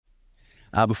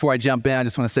Before I jump in, I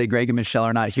just want to say Greg and Michelle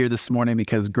are not here this morning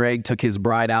because Greg took his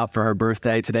bride out for her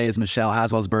birthday. Today is Michelle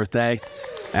Haswell's birthday.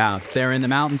 They're in the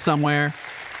mountains somewhere.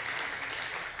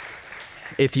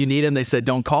 If you need them, they said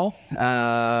don't call.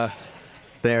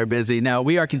 They're busy. No,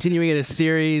 we are continuing in a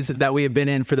series that we have been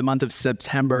in for the month of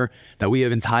September that we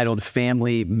have entitled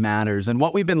Family Matters. And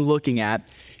what we've been looking at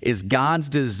is God's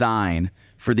design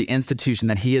for the institution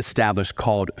that he established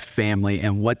called family.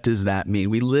 And what does that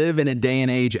mean? We live in a day and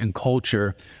age and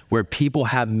culture where people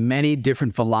have many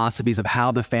different philosophies of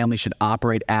how the family should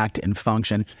operate, act, and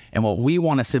function. And what we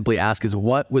want to simply ask is,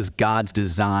 what was God's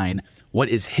design? What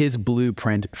is his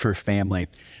blueprint for family?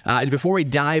 Before we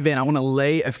dive in, I want to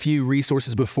lay a few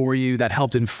resources before you that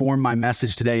helped inform my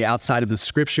message today outside of the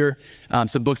scripture.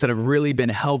 Some books that have really been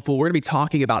helpful. We're going to be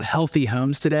talking about healthy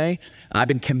homes today. I've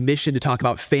been commissioned to talk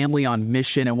about family on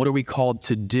mission and what are we called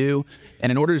to do.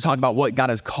 And in order to talk about what God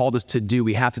has called us to do,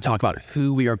 we have to talk about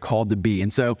who we are called to be.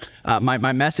 And so my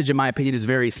message, in my opinion, is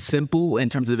very simple in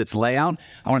terms of its layout.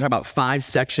 I want to talk about 5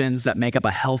 sections that make up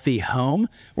a healthy home.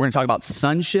 We're going to talk about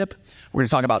sonship. We're going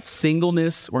to talk about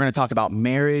singleness. We're going to talk about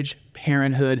marriage,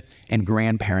 parenthood, and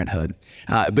grandparenthood.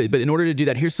 But in order to do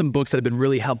that, here's some books that have been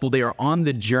really helpful. They are on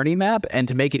the journey map, and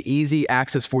to make it easy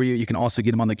access for you, you can also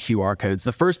get them on the QR codes.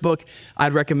 The first book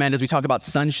I'd recommend as we talk about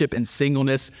sonship and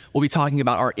singleness, we'll be talking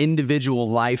about our individual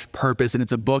life purpose, and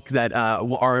it's a book that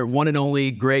our one and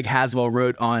only Greg Haswell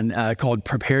wrote on called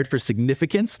Prepared for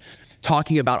Significance,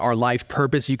 talking about our life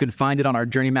purpose. You can find it on our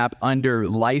journey map under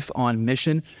Life on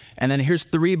Mission. And then here's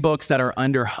 3 books that are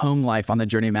under Home Life on the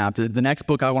journey map. The next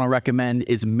book I want to recommend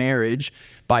is Marriage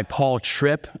by Paul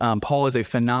Tripp. Paul is a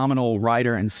phenomenal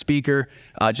writer and speaker,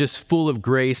 just full of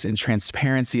grace and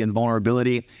transparency and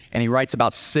vulnerability. And he writes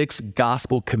about 6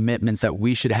 gospel commitments that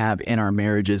we should have in our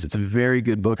marriages. It's a very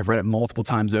good book. I've read it multiple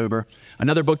times over.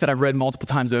 Another book that I've read multiple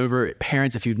times over,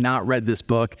 parents, if you've not read this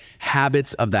book,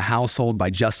 Habits of the Household by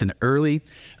Justin Early.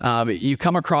 You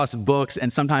come across books,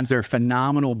 and sometimes they're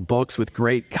phenomenal books with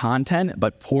great content,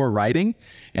 but poor writing.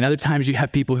 And other times you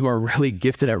have people who are really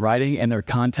gifted at writing and their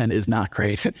content is not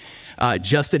great.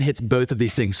 Justin hits both of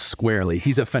these things squarely.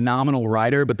 He's a phenomenal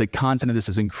writer, but the content of this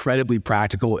is incredibly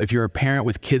practical. If you're a parent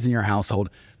with kids in your household,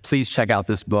 please check out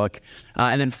this book.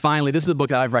 And then finally, this is a book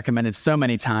that I've recommended so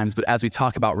many times, but as we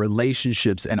talk about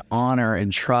relationships and honor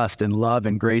and trust and love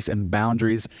and grace and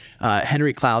boundaries,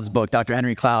 Henry Cloud's book, Dr.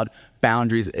 Henry Cloud,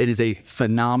 Boundaries, it is a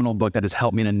phenomenal book that has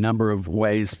helped me in a number of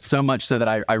ways, so much so that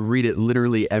I read it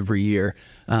literally every year.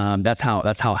 That's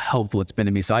how helpful it's been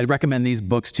to me. So I recommend these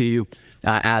books to you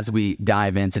as we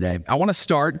dive in today. I want to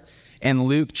start in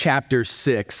Luke chapter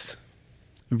 6,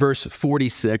 verse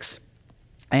 46.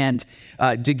 And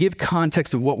to give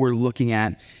context of what we're looking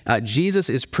at, Jesus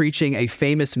is preaching a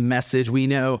famous message we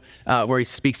know where he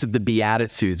speaks of the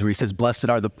Beatitudes, where he says, blessed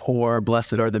are the poor,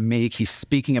 blessed are the meek. He's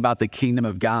speaking about the kingdom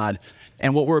of God.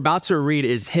 And what we're about to read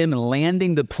is him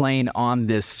landing the plane on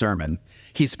this sermon.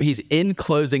 He's in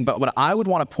closing, but what I would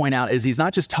want to point out is he's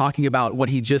not just talking about what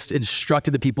he just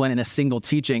instructed the people in a single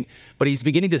teaching, but he's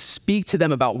beginning to speak to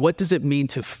them about what does it mean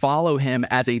to follow him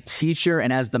as a teacher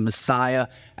and as the Messiah,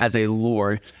 as a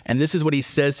Lord. And this is what he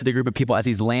says to the group of people as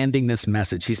he's landing this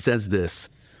message. He says this,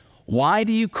 "Why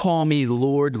do you call me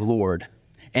Lord, Lord,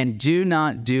 and do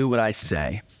not do what I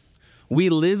say?" We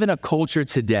live in a culture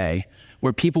today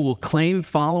where people will claim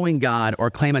following God or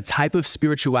claim a type of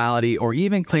spirituality or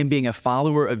even claim being a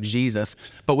follower of Jesus.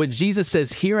 But what Jesus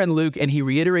says here in Luke, and he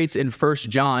reiterates in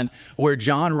 1 John, where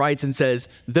John writes and says,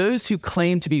 those who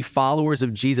claim to be followers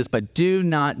of Jesus but do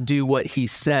not do what he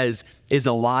says is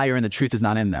a liar and the truth is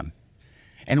not in them.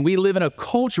 And we live in a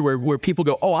culture where people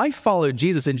go, oh, I follow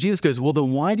Jesus. And Jesus goes, well,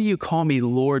 then why do you call me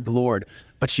Lord, Lord,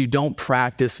 but you don't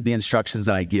practice the instructions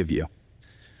that I give you?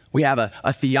 We have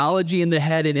a theology in the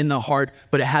head and in the heart,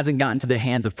 but it hasn't gotten to the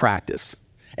hands of practice.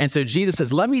 And so Jesus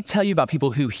says, let me tell you about people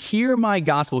who hear my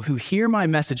gospel, who hear my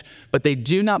message, but they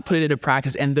do not put it into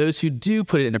practice, and those who do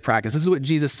put it into practice. This is what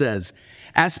Jesus says.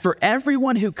 As for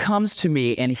everyone who comes to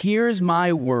me and hears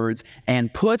my words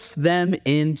and puts them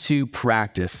into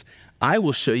practice, I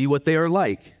will show you what they are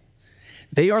like.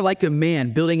 They are like a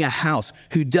man building a house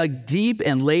who dug deep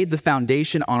and laid the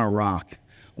foundation on a rock.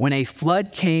 When a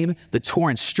flood came, the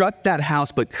torrent struck that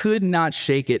house, but could not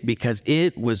shake it because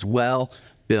it was well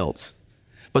built.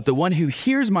 But the one who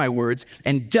hears my words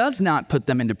and does not put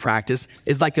them into practice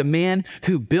is like a man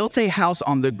who built a house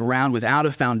on the ground without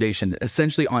a foundation,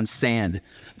 essentially on sand.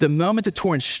 The moment the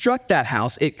torrent struck that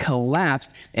house, it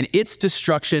collapsed and its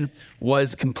destruction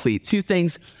was complete. 2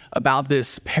 things about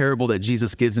this parable that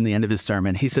Jesus gives in the end of his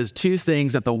sermon. He says 2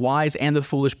 things that the wise and the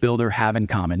foolish builder have in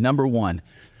common. Number 1,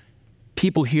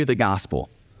 people hear the gospel,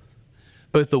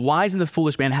 Both the wise and the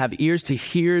foolish man have ears to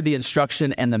hear the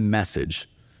instruction and the message.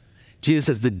 Jesus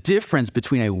says the difference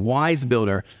between a wise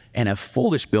builder and a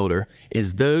foolish builder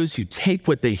is those who take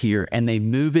what they hear and they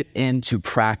move it into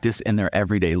practice in their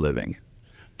everyday living.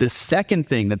 The second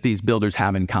thing that these builders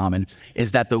have in common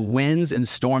is that the winds and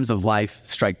storms of life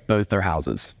strike both their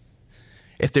houses.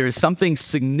 If there is something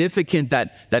significant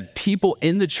that people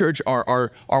in the church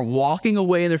are walking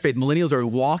away in their faith, millennials are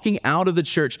walking out of the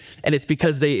church, and it's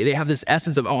because they have this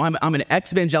essence of, I'm an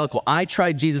ex-evangelical. I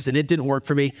tried Jesus and it didn't work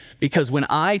for me because when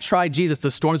I tried Jesus,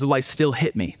 the storms of life still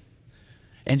hit me.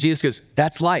 And Jesus goes,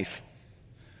 that's life.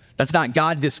 That's not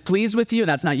God displeased with you.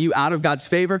 That's not you out of God's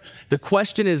favor. The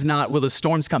question is not, will the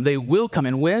storms come? They will come.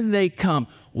 And when they come,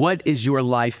 what is your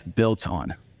life built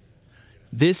on?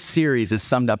 This series is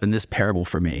summed up in this parable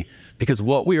for me, because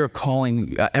what we are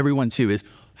calling everyone to is,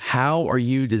 how are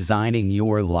you designing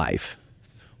your life?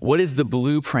 What is the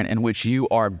blueprint in which you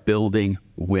are building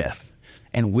with?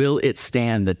 And will it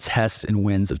stand the tests and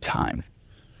winds of time?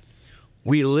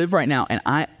 We live right now, and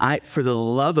I, for the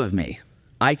love of me,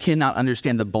 I cannot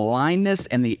understand the blindness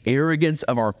and the arrogance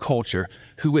of our culture,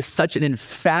 who with such an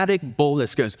emphatic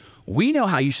boldness goes, we know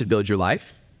how you should build your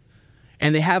life.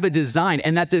 And they have a design,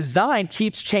 and that design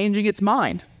keeps changing its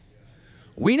mind.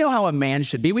 We know how a man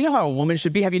should be. We know how a woman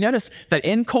should be. Have you noticed that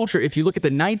in culture, if you look at the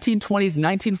 1920s,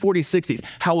 1940s, 60s,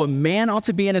 how a man ought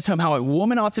to be in his home, how a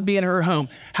woman ought to be in her home,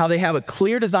 how they have a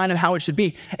clear design of how it should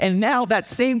be. And now that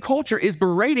same culture is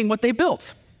berating what they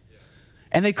built.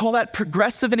 And they call that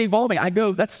progressive and evolving. I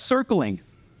go, that's circling.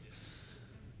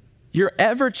 You're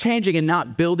ever changing and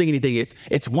not building anything.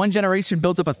 It's one generation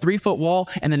builds up a 3-foot wall,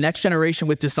 and the next generation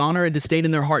with dishonor and disdain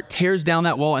in their heart tears down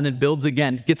that wall and then builds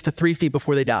again, gets to 3 feet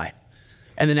before they die.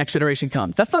 And the next generation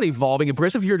comes. That's not evolving and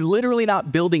progressive. You're literally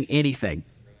not building anything.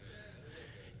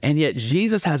 And yet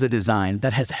Jesus has a design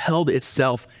that has held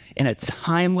itself in a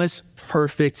timeless,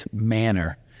 perfect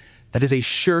manner that is a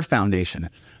sure foundation.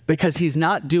 Because he's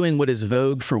not doing what is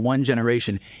vogue for one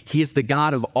generation. He is the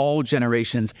God of all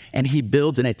generations, and he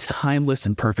builds in a timeless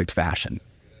and perfect fashion.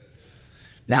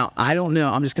 Now, I don't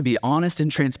know. I'm just going to be honest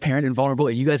and transparent and vulnerable,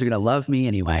 and you guys are going to love me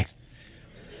anyway.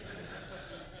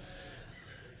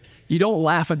 You don't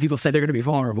laugh when people say they're going to be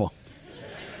vulnerable.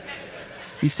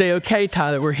 You say, okay,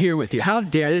 Tyler, we're here with you. How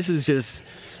dare, this is just,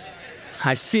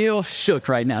 I feel shook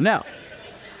right now. No.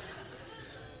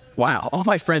 Wow, all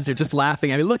my friends are just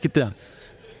laughing. I mean, look at them.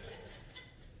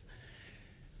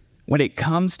 When it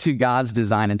comes to God's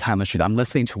design and timeless truth, I'm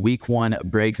listening to week 1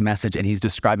 Bragg's message, and he's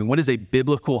describing what does a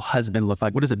biblical husband look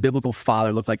like? What does a biblical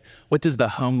father look like? What does the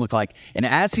home look like? And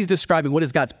as he's describing what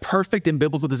is God's perfect and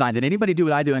biblical design, did anybody do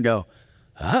what I do and go,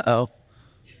 uh-oh,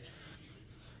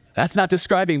 that's not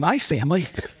describing my family?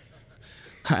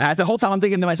 The whole time I'm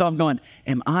thinking to myself, I'm going,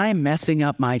 am I messing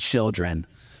up my children?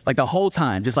 Like the whole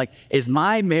time, just like, is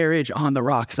my marriage on the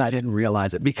rocks and I didn't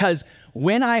realize it? Because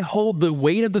when I hold the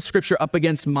weight of the scripture up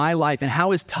against my life and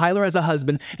how is Tyler as a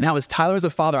husband and how is Tyler as a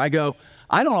father, I go,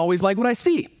 I don't always like what I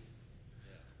see.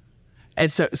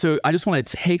 And so I just want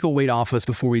to take a weight off us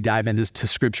before we dive into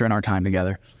scripture and our time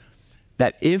together.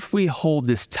 That if we hold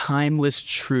this timeless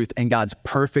truth and God's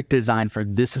perfect design for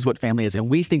this is what family is, and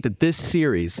we think that this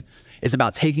series is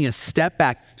about taking a step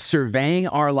back, surveying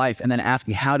our life, and then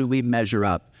asking, how do we measure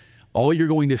up? All you're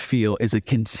going to feel is a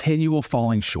continual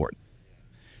falling short.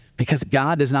 Because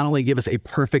God does not only give us a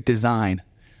perfect design,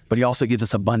 but he also gives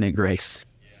us abundant grace.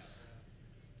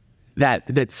 That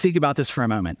think about this for a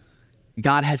moment.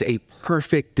 God has a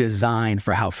perfect design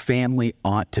for how family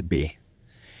ought to be.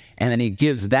 And then he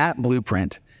gives that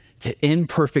blueprint to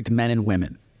imperfect men and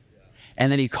women.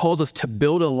 And then he calls us to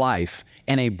build a life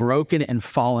in a broken and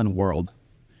fallen world.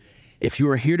 If you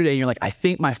are here today and you're like, I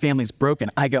think my family's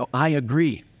broken, I go, I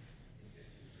agree.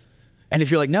 And if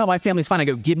you're like, no, my family's fine, I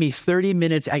go, give me 30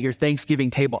 minutes at your Thanksgiving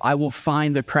table. I will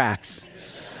find the cracks.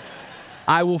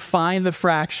 I will find the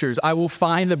fractures. I will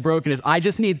find the brokenness. I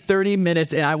just need 30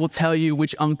 minutes and I will tell you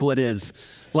which uncle it is.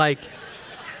 Like,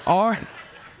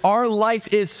 our life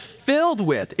is filled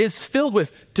with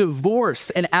divorce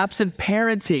and absent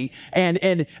parenting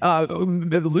and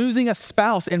losing a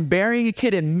spouse and burying a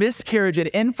kid and miscarriage and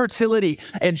infertility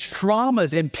and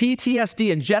traumas and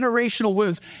PTSD and generational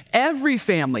wounds. Every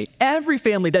family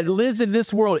that lives in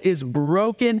this world is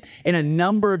broken in a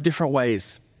number of different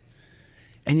ways.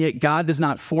 And yet God does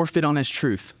not forfeit on his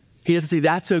truth. He doesn't say,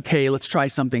 that's okay, let's try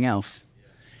something else.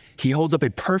 He holds up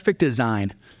a perfect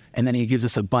design, and then he gives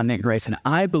us abundant grace. And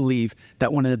I believe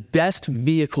that one of the best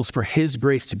vehicles for his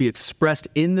grace to be expressed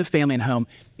in the family and home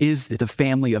is the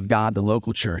family of God, the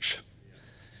local church.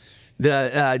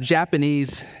 The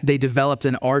Japanese, they developed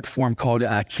an art form called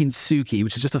kintsugi,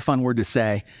 which is just a fun word to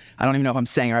say. I don't even know if I'm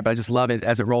saying it right, but I just love it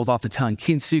as it rolls off the tongue.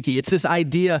 Kintsugi, it's this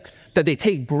idea that they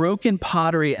take broken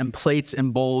pottery and plates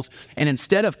and bowls, and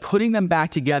instead of putting them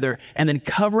back together and then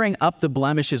covering up the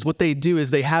blemishes, what they do is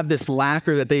they have this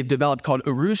lacquer that they've developed called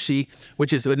urushi,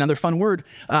 which is another fun word.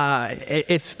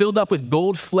 It's filled up with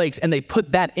gold flakes, and they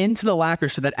put that into the lacquer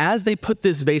so that as they put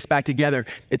this vase back together,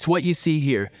 it's what you see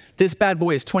here. This bad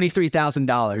boy is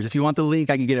 $23,000. If you want the link,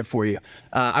 I can get it for you.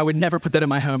 I would never put that in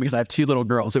my home because I have 2 little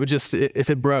girls. It would just, if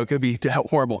it broke, it would be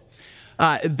horrible.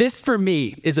 This for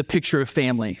me is a picture of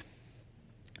family.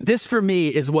 This for me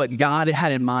is what God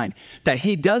had in mind, that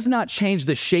he does not change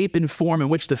the shape and form in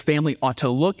which the family ought to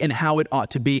look and how it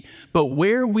ought to be, but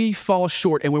where we fall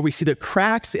short and where we see the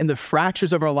cracks and the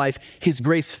fractures of our life, his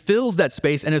grace fills that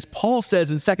space. And as Paul says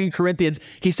in 2 Corinthians,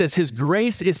 he says, his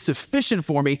grace is sufficient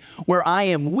for me. Where I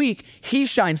am weak, he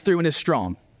shines through and is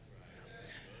strong.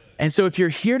 And so if you're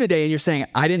here today and you're saying,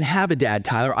 I didn't have a dad,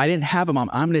 Tyler, I didn't have a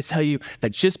mom, I'm going to tell you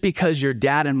that just because your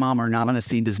dad and mom are not on the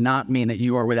scene does not mean that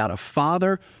you are without a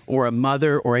father or a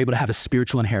mother or able to have a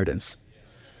spiritual inheritance.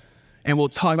 And we'll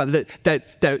talk about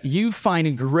that you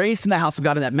find grace in the house of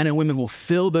God and that men and women will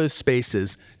fill those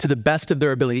spaces to the best of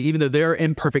their ability. Even though they're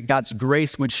imperfect, God's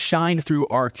grace would shine through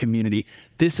our community.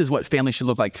 This is what family should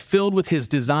look like, filled with his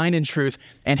design and truth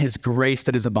and his grace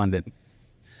that is abundant.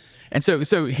 And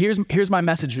so here's my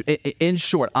message. In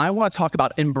short, I want to talk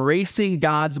about embracing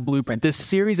God's blueprint. This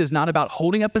series is not about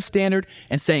holding up a standard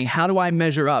and saying, how do I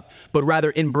measure up? But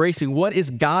rather embracing what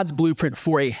is God's blueprint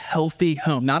for a healthy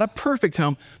home. Not a perfect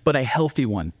home, but a healthy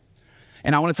one.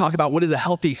 And I want to talk about what does a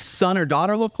healthy son or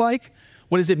daughter look like?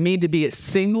 What does it mean to be a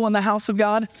single in the house of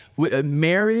God?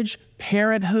 Marriage,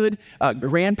 parenthood,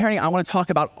 grandparenting. I want to talk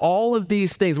about all of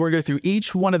these things. We're going to go through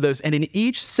each one of those. And in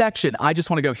each section, I just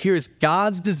want to go, here is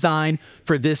God's design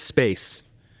for this space.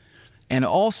 And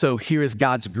also, here is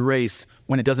God's grace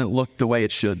when it doesn't look the way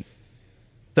it should. Does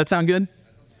that sound good?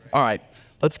 All right,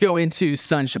 let's go into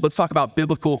sonship. Let's talk about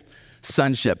biblical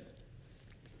sonship.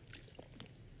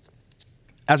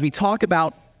 As we talk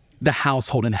about the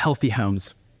household and healthy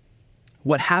homes,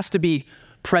 what has to be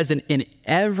present in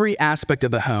every aspect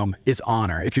of the home is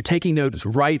honor. If you're taking notes,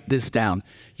 write this down.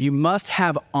 You must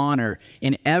have honor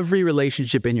in every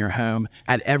relationship in your home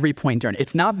at every point in turn.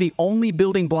 It's not the only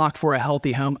building block for a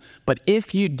healthy home, but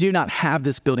if you do not have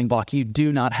this building block, you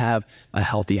do not have a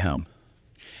healthy home.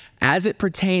 As it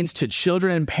pertains to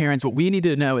children and parents, what we need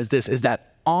to know is this, is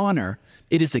that honor,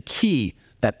 it is a key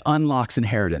that unlocks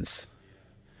inheritance.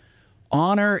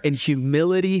 Honor and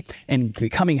humility and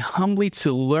coming humbly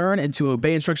to learn and to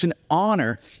obey instruction.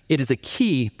 Honor, it is a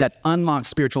key that unlocks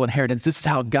spiritual inheritance. This is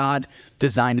how God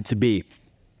designed it to be.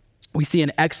 We see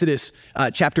in Exodus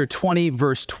chapter 20,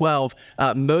 verse 12,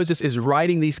 Moses is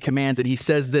writing these commands and he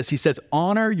says this. He says,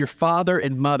 honor your father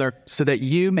and mother so that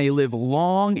you may live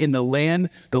long in the land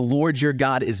the Lord your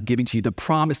God is giving to you, the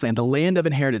promised land, the land of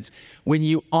inheritance. When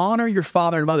you honor your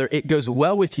father and mother, it goes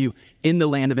well with you in the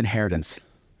land of inheritance.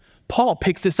 Paul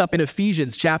picks this up in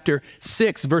Ephesians chapter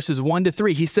 6, verses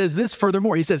 1-3. He says this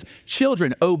furthermore. He says,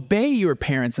 children, obey your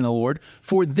parents in the Lord,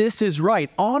 for this is right.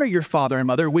 Honor your father and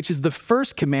mother, which is the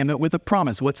first commandment with a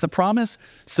promise. What's the promise?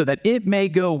 So that it may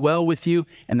go well with you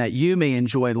and that you may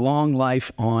enjoy long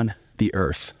life on the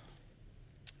earth.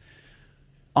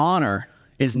 Honor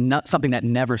is not something that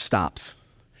never stops.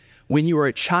 When you are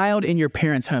a child in your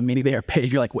parents' home, meaning they are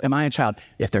paid, you're like, am I a child?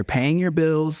 If they're paying your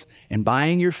bills and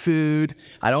buying your food,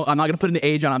 I'm not going to put an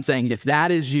age on. I'm saying if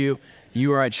that is you,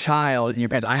 you are a child in your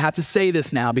parents. I have to say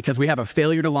this now because we have a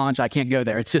failure to launch. I can't go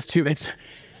there. It's just too,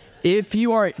 if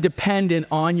you are dependent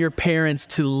on your parents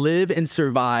to live and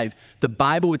survive, the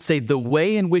Bible would say the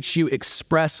way in which you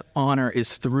express honor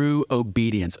is through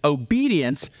obedience.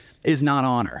 Obedience is not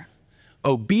honor.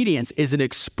 Obedience is an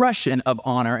expression of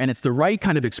honor, and it's the right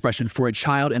kind of expression for a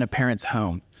child in a parent's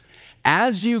home.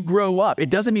 As you grow up,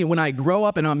 it doesn't mean when I grow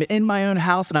up and I'm in my own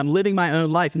house and I'm living my own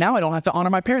life, now I don't have to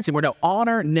honor my parents anymore. No,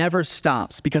 honor never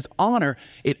stops because honor,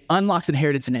 it unlocks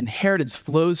inheritance, and inheritance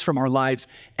flows from our lives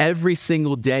every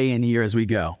single day and year as we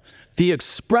go. The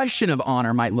expression of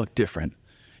honor might look different.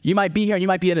 You might be here and you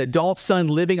might be an adult son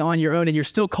living on your own and you're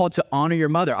still called to honor your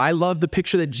mother. I love the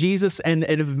picture that Jesus and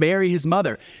of Mary, his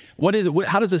mother.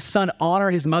 How does a son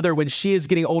honor his mother when she is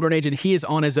getting older in age and he is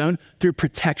on his own? Through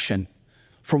protection,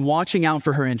 from watching out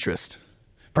for her interest.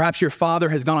 Perhaps your father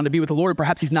has gone on to be with the Lord.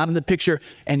 Perhaps he's not in the picture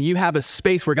and you have a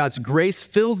space where God's grace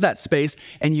fills that space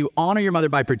and you honor your mother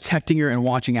by protecting her and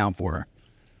watching out for her.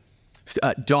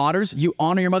 Daughters, you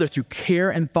honor your mother through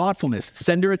care and thoughtfulness.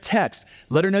 Send her a text.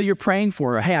 Let her know you're praying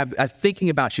for her. Hey, I'm thinking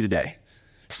about you today.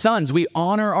 Sons, we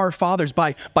honor our fathers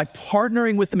by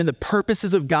partnering with them in the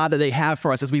purposes of God that they have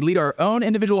for us. As we lead our own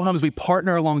individual homes, we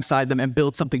partner alongside them and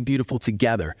build something beautiful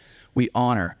together. We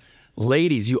honor.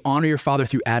 Ladies, you honor your father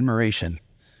through admiration.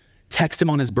 Text him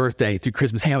on his birthday, through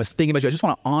Christmas. Hey, I was thinking about you. I just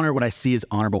want to honor what I see as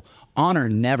honorable. Honor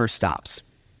never stops.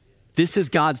 This is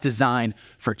God's design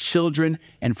for children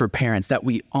and for parents, that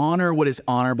we honor what is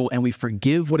honorable and we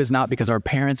forgive what is not, because our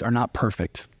parents are not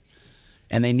perfect.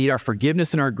 And they need our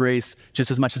forgiveness and our grace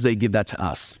just as much as they give that to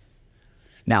us.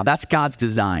 Now, that's God's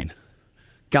design,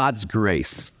 God's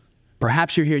grace.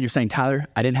 Perhaps you're here and you're saying, Tyler,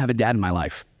 I didn't have a dad in my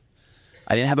life.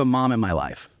 I didn't have a mom in my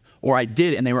life. Or I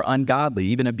did, and they were ungodly,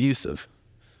 even abusive.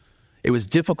 It was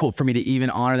difficult for me to even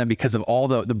honor them because of all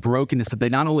the brokenness that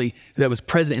that was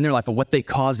present in their life, but what they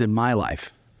caused in my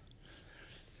life.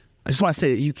 I just want to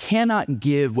say that you cannot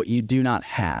give what you do not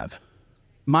have.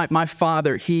 My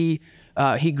father, he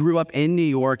grew up in New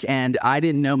York, and I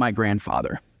didn't know my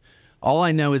grandfather. All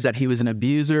I know is that he was an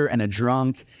abuser and a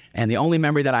drunk, and the only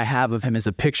memory that I have of him is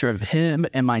a picture of him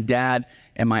and my dad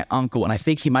and my uncle, and I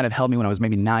think he might have held me when I was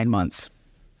maybe 9 months.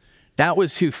 That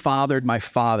was who fathered my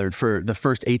father for the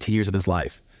first 18 years of his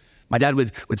life. My dad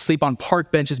would sleep on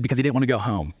park benches because he didn't want to go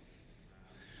home.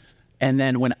 And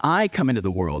then when I come into the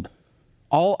world,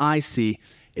 all I see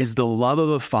is the love of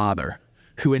a father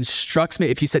who instructs me.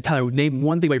 If you said, Tyler, name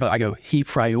one thing about your father, I go, he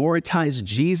prioritized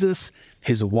Jesus,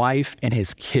 his wife, and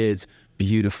his kids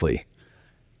beautifully.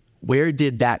 Where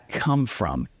did that come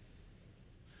from?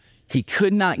 He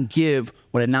could not give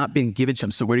what had not been given to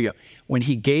him. So where do you go? When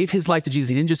he gave his life to Jesus,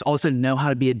 he didn't just all of a sudden know how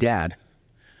to be a dad,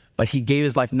 but he gave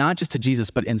his life not just to Jesus,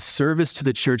 but in service to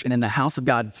the church and in the house of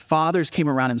God. Fathers came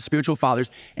around him, spiritual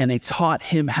fathers, and they taught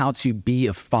him how to be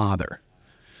a father.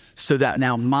 So that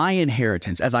now my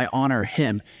inheritance, as I honor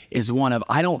him, is one of,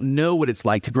 I don't know what it's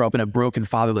like to grow up in a broken,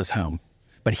 fatherless home,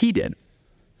 but he did.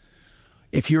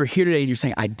 If you're here today and you're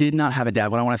saying, I did not have a dad,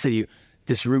 what I want to say to you,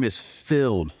 this room is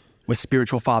filled with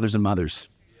spiritual fathers and mothers.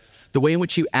 The way in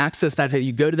which you access that,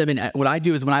 you go to them, and what I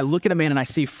do is when I look at a man and I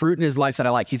see fruit in his life that I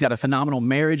like, he's got a phenomenal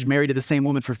marriage, married to the same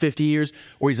woman for 50 years,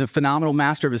 or he's a phenomenal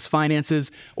master of his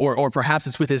finances, or perhaps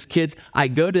it's with his kids. I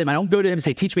go to him, I don't go to him and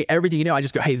say, teach me everything you know. I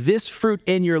just go, hey, this fruit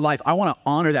in your life, I want to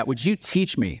honor that. Would you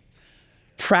teach me?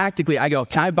 Practically, I go,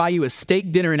 can I buy you a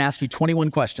steak dinner and ask you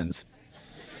 21 questions?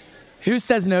 Who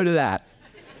says no to that?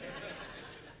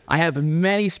 I have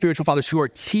many spiritual fathers who are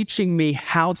teaching me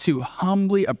how to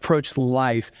humbly approach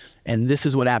life, and this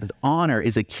is what happens. Honor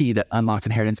is a key that unlocks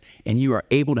inheritance, and you are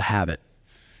able to have it.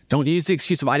 Don't use the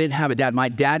excuse of, I didn't have a dad. My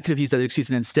dad could have used that excuse,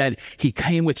 and instead, he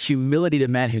came with humility to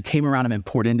men who came around him and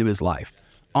poured into his life.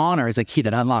 Honor is a key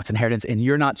that unlocks inheritance, and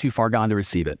you're not too far gone to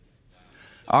receive it.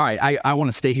 All right, I want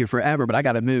to stay here forever, but I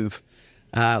got to move.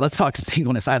 Let's talk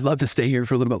singleness. I'd love to stay here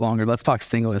for a little bit longer. Let's talk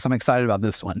singleness. I'm excited about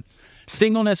this one.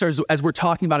 Singleness, as we're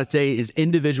talking about it today, is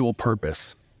individual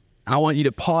purpose. I want you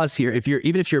to pause here.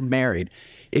 Even if you're married,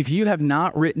 if you have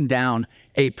not written down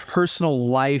a personal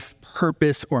life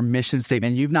purpose or mission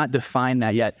statement, you've not defined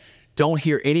that yet, don't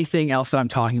hear anything else that I'm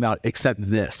talking about except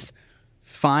this.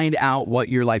 Find out what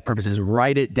your life purpose is.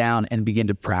 Write it down and begin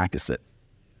to practice it.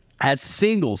 As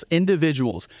singles,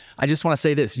 individuals, I just want to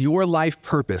say this. Your life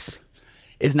purpose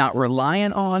is not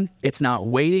reliant on, it's not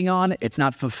waiting on, it's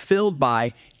not fulfilled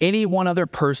by any one other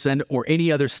person or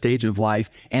any other stage of life,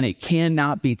 and it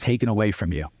cannot be taken away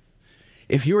from you.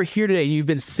 If you're here today and you've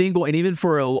been single, and even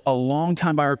for a long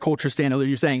time by our culture standard,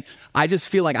 you're saying, I just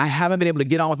feel like I haven't been able to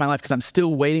get on with my life because I'm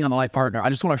still waiting on the life partner. I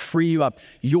just want to free you up.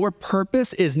 Your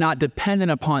purpose is not dependent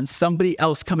upon somebody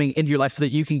else coming into your life so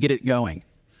that you can get it going.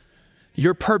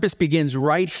 Your purpose begins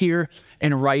right here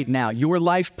and right now. Your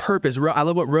life purpose. I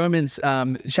love what Romans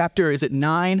chapter, is it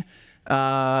 9,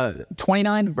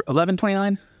 29, 11,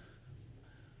 29?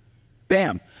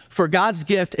 Bam. For God's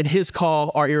gift and his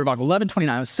call are irrevocable. 11:29,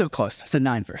 I was so close. I said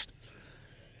 9 first.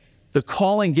 The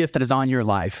call and gift that is on your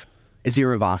life is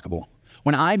irrevocable.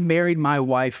 When I married my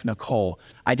wife, Nicole,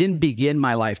 I didn't begin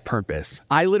my life purpose.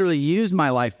 I literally used my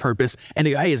life purpose and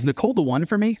go, hey, is Nicole the one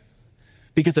for me?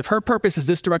 Because if her purpose is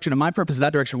this direction and my purpose is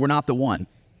that direction, we're not the one.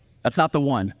 That's not the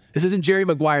one. This isn't Jerry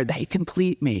Maguire. They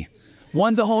complete me.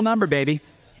 One's a whole number, baby.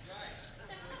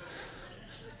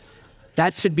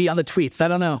 That should be on the tweets. I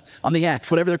don't know. On the X,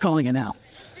 whatever they're calling it now.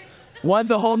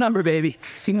 One's a whole number, baby.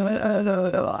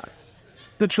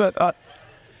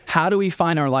 How do we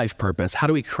find our life purpose? How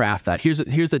do we craft that? Here's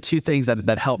the two things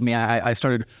that helped me. I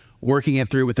started working it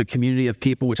through with a community of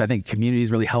people, which I think community is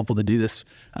really helpful to do this.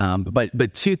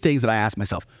 But two things that I asked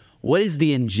myself: what is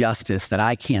the injustice that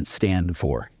I can't stand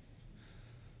for?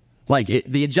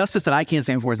 The injustice that I can't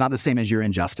stand for is not the same as your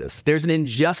injustice. There's an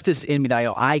injustice in me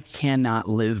that I cannot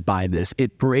live by this.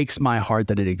 It breaks my heart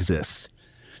that it exists.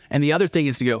 And the other thing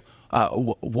is to go,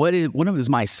 what is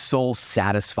my soul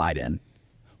satisfied in?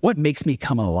 What makes me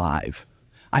come alive?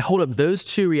 I hold up those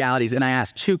two realities and I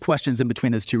ask two questions in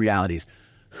between those two realities.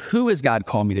 Who has God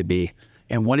called me to be?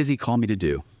 And what does he call me to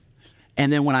do?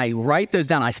 And then when I write those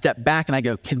down, I step back and I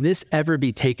go, can this ever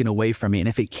be taken away from me? And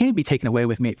if it can't be taken away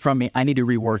from me, I need to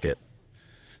rework it.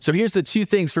 So here's the two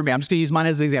things for me. I'm just gonna use mine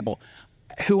as an example.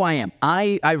 Who I am.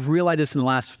 I've realized this in the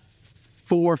last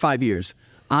 4 or 5 years.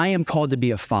 I am called to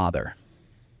be a father.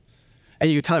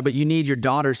 And you tell her, but you need your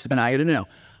daughters to spend. I don't know.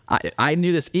 I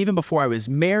knew this even before I was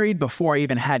married, before I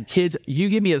even had kids. You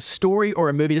give me a story or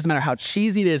a movie, doesn't matter how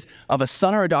cheesy it is, of a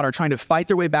son or a daughter trying to fight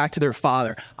their way back to their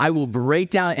father. I will break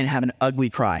down and have an ugly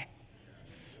cry.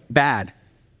 Bad.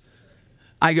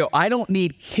 I don't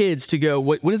need kids to go,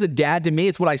 what is a dad to me?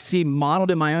 It's what I see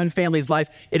modeled in my own family's life.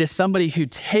 It is somebody who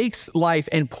takes life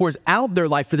and pours out their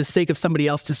life for the sake of somebody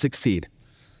else to succeed.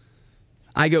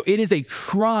 It is a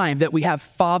crime that we have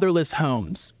fatherless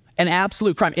homes. An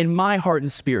absolute crime in my heart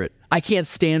and spirit. I can't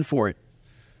stand for it.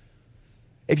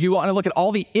 If you want to look at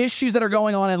all the issues that are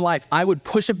going on in life, I would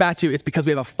push it back to it's because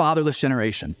we have a fatherless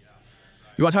generation.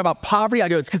 You want to talk about poverty?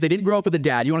 It's because they didn't grow up with a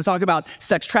dad. You want to talk about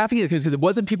sex trafficking? It's because it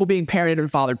wasn't people being parented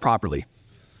and fathered properly.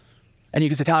 And you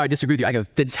can say, Tyler, I disagree with you.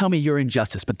 Then tell me your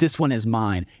injustice, but this one is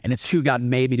mine, and it's who God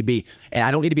made me to be. And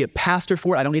I don't need to be a pastor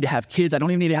for it. I don't need to have kids. I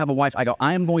don't even need to have a wife.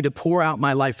 I am going to pour out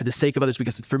my life for the sake of others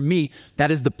because for me,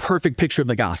 that is the perfect picture of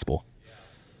the gospel.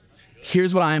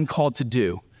 Here's what I am called to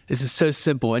do. This is so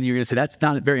simple, and you're going to say, that's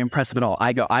not very impressive at all.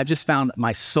 I've just found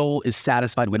my soul is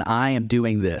satisfied when I am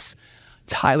doing this.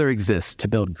 Tyler exists to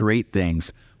build great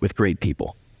things with great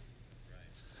people.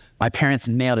 My parents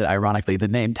nailed it, ironically. The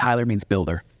name Tyler means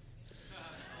builder.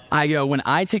 When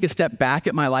I take a step back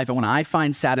at my life and when I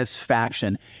find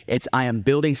satisfaction, I am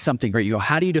building something great. You go,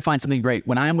 how do you define something great?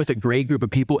 When I am with a great group of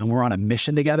people and we're on a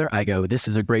mission together, this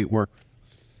is a great work.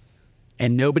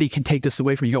 And nobody can take this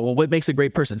away from you. You go, well, what makes a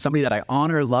great person? Somebody that I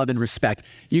honor, love, and respect.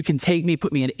 You can take me,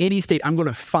 put me in any state. I'm going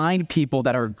to find people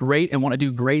that are great and want to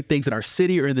do great things in our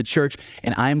city or in the church,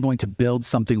 and I am going to build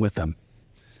something with them.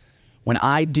 When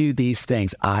I do these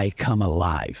things, I come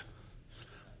alive.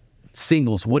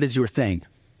 Singles, what is your thing?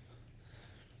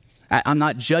 I'm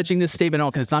not judging this statement at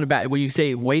all because it's not about when you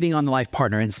say waiting on the life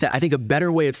partner. Instead, I think a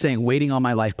better way of saying waiting on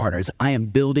my life partner is I am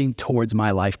building towards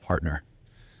my life partner.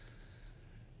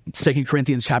 2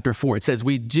 Corinthians chapter 4, it says,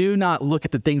 we do not look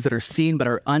at the things that are seen but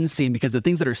are unseen because the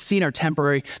things that are seen are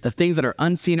temporary. The things that are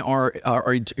unseen are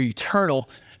eternal.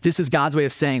 This is God's way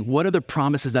of saying, what are the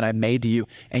promises that I made to you?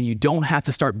 And you don't have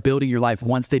to start building your life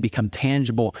once they become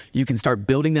tangible. You can start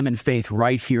building them in faith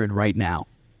right here and right now.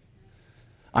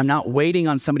 I'm not waiting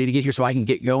on somebody to get here so I can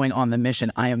get going on the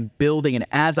mission. I am building, and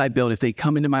as I build, if they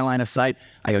come into my line of sight,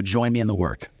 I go, join me in the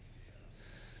work.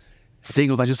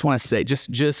 Singles, I just want to say,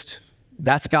 just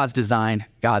that's God's design,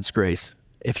 God's grace.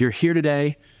 If you're here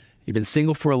today, you've been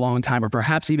single for a long time, or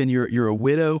perhaps even you're a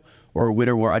widow or a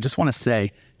widower, I just want to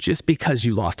say, just because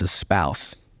you lost a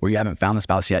spouse or you haven't found the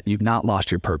spouse yet, you've not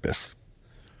lost your purpose.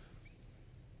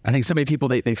 I think so many people,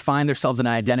 they find themselves in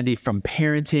an identity from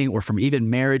parenting or from even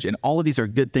marriage, and all of these are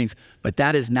good things, but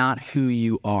that is not who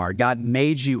you are. God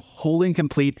made you whole and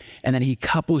complete, and then he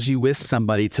couples you with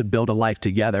somebody to build a life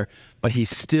together, but he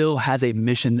still has a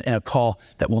mission and a call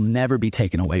that will never be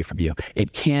taken away from you.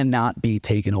 It cannot be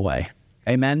taken away.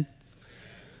 Amen?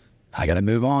 I got to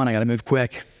move on. I got to move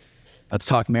quick. Let's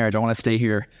talk marriage. I want to stay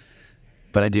here,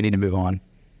 but I do need to move on.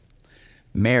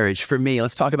 Marriage, for me,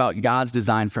 let's talk about God's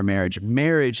design for marriage.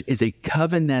 Marriage is a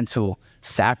covenantal,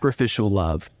 sacrificial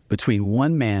love between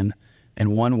one man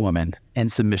and one woman in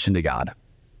submission to God.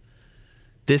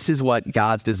 This is what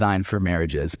God's design for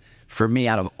marriage is. For me,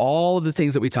 out of all of the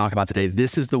things that we talk about today,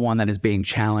 this is the one that is being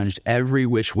challenged every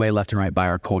which way, left and right, by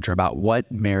our culture about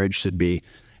what marriage should be.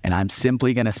 And I'm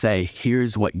simply going to say,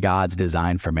 here's what God's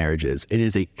design for marriage is. It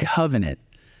is a covenant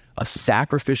of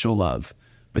sacrificial love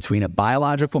between a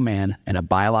biological man and a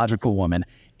biological woman,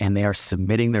 and they are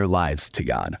submitting their lives to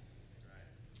God.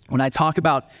 When I talk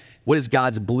about what is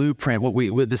God's blueprint,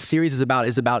 what the series is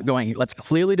about going, let's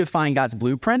clearly define God's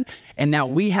blueprint, and now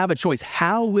we have a choice.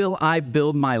 How will I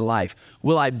build my life?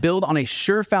 Will I build on a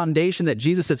sure foundation that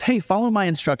Jesus says, hey, follow my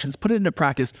instructions, put it into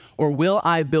practice, or will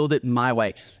I build it my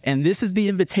way? And this is the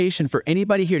invitation for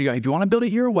anybody here to go, if you want to build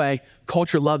it your way,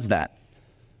 culture loves that.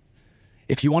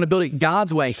 If you want to build it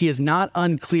God's way, he is not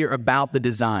unclear about the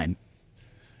design.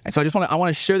 And so I want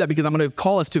to share that because I'm going to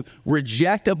call us to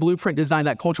reject a blueprint design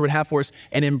that culture would have for us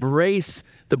and embrace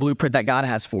the blueprint that God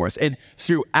has for us. And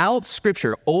throughout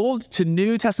Scripture, Old to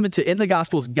New Testament to in the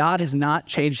Gospels, God has not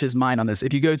changed his mind on this.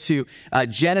 If you go to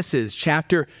Genesis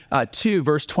chapter 2,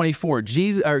 verse 24,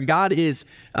 God is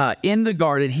in the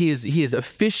garden. He is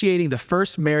officiating the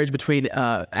first marriage between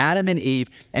Adam and Eve,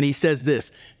 and he says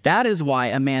this: "That is why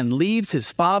a man leaves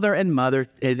his father and mother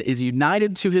and is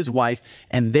united to his wife,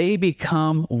 and they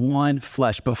become one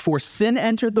flesh." Before sin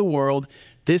entered the world,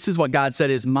 this is what God said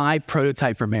is my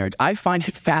prototype for marriage. I find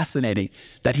it fascinating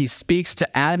that he speaks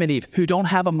to Adam and Eve, who don't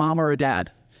have a mom or a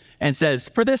dad, and says,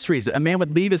 for this reason, a man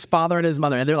would leave his father and his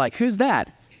mother. And they're like, who's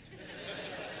that?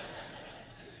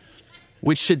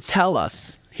 Which should tell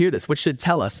us, hear this, which should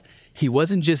tell us he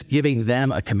wasn't just giving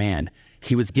them a command.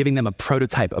 He was giving them a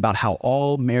prototype about how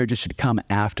all marriages should come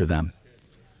after them.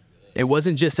 It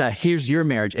wasn't just here's your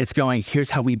marriage. It's going,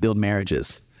 here's how we build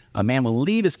marriages. A man will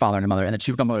leave his father and mother, and the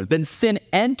two become one. Then sin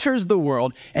enters the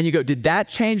world, and you go, did that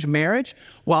change marriage?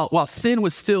 While sin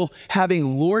was still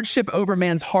having lordship over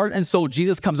man's heart and soul,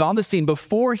 Jesus comes on the scene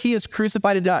before he is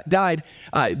crucified and died,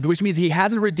 which means he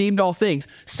hasn't redeemed all things.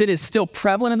 Sin is still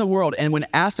prevalent in the world, and when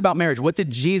asked about marriage, what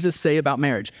did Jesus say about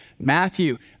marriage?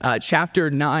 Matthew chapter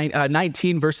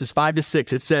 19, verses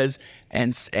 5-6, it says,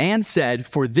 and said,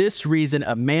 "For this reason,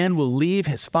 a man will leave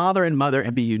his father and mother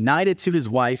and be united to his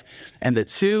wife, and the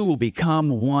two will become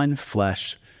one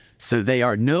flesh. So they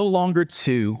are no longer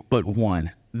two, but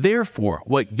one. Therefore,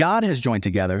 what God has joined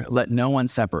together, let no one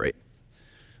separate."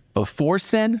 Before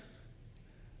sin,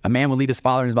 a man will leave his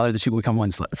father and his mother, the two will become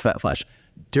one flesh.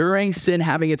 During sin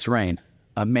having its reign,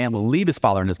 a man will leave his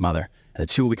father and his mother, and the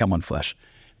two will become one flesh.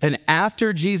 Then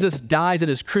after Jesus dies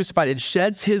and is crucified and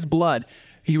sheds his blood,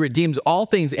 he redeems all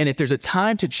things, and if there's a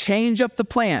time to change up the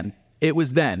plan, it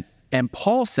was then. And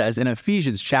Paul says in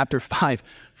Ephesians chapter 5,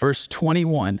 verse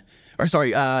 21,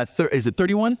 is it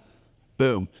 31?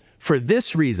 Boom. "For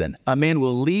this reason, a man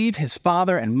will leave his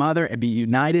father and mother and be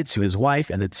united to his wife,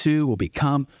 and the two will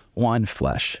become one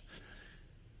flesh."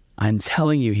 I'm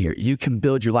telling you here, you can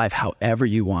build your life however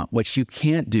you want. What you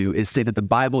can't do is say that the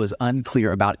Bible is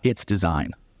unclear about its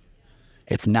design.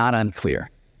 It's not unclear.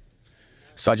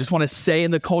 So I just want to say in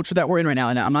the culture that we're in right now,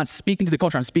 and I'm not speaking to the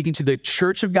culture, I'm speaking to the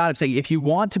church of God and saying, if you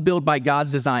want to build by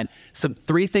God's design,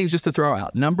 three things just to throw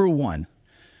out. Number one,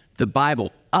 the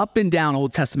Bible, up and down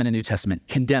Old Testament and New Testament,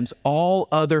 condemns all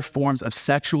other forms of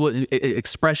sexual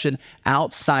expression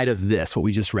outside of this, what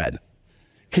we just read.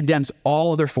 Condemns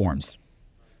all other forms.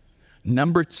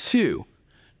 Number two,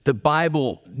 the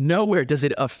Bible, nowhere does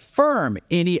it affirm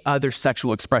any other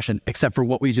sexual expression except for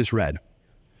what we just read.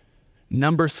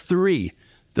 Number three,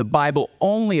 the Bible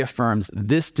only affirms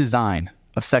this design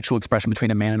of sexual expression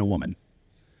between a man and a woman.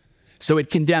 So it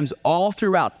condemns all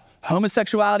throughout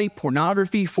homosexuality,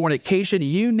 pornography, fornication,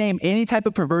 you name any type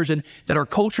of perversion that our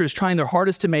culture is trying their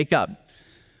hardest to make up.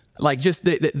 Like just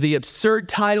the absurd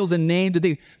titles and names,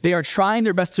 they are trying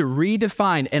their best to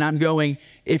redefine. And I'm going,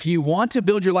 if you want to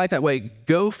build your life that way,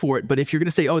 go for it. But if you're going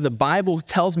to say, oh, the Bible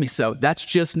tells me so, that's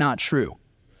just not true.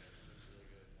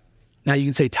 Now you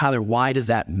can say, Tyler, why does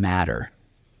that matter?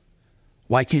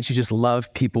 Why can't you just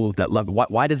love people that love?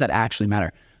 Why does that actually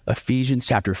matter? Ephesians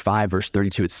chapter 5, verse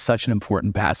 32, it's such an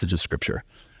important passage of scripture.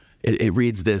 It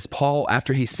reads this. Paul,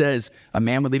 after he says, a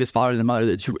man would leave his father and his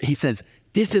mother, he says,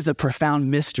 this is a profound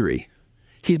mystery.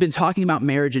 He's been talking about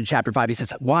marriage in chapter 5. He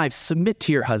says, wives, submit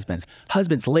to your husbands.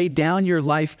 Husbands, lay down your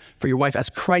life for your wife as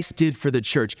Christ did for the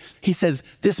church. He says,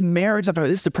 this marriage,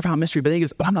 this is a profound mystery. But then he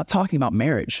goes, but I'm not talking about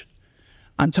marriage.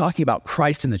 I'm talking about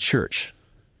Christ and the church.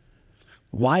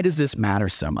 Why does this matter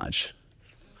so much?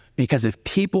 Because if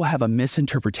people have a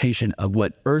misinterpretation of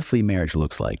what earthly marriage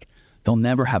looks like, they'll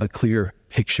never have a clear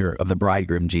picture of the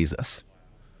bridegroom, Jesus.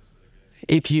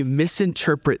 If you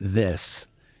misinterpret this,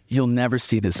 you'll never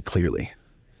see this clearly.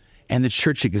 And the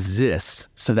church exists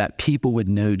so that people would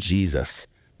know Jesus,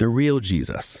 the real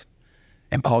Jesus.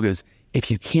 And Paul goes,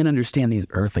 if you can't understand these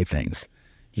earthly things,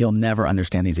 you'll never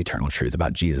understand these eternal truths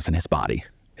about Jesus and his body,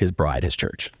 his bride, his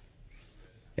church.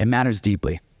 It matters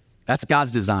deeply. That's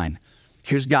God's design.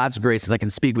 Here's God's grace as I can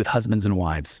speak with husbands and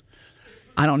wives.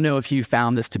 I don't know if you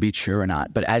found this to be true or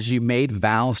not, but as you made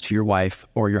vows to your wife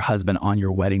or your husband on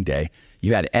your wedding day,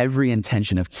 you had every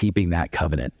intention of keeping that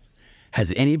covenant.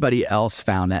 Has anybody else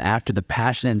found that after the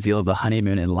passion and zeal of the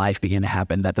honeymoon and life began to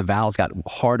happen, that the vows got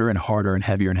harder and harder and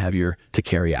heavier to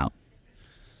carry out?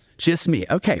 Just me.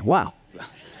 Okay, wow.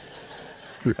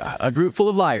 A group full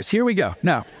of liars. Here we go.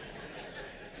 No.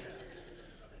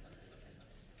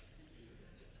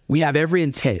 We have every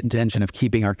intention of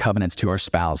keeping our covenants to our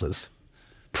spouses.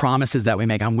 Promises that we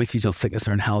make, I'm with you till sickness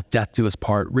or in health, death do us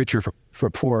part, richer for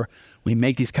poor. We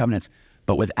make these covenants.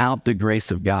 But without the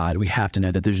grace of God, we have to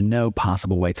know that there's no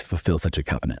possible way to fulfill such a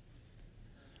covenant.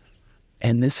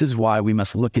 And this is why we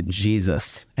must look at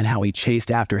Jesus and how he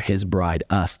chased after his bride,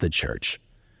 us, the church.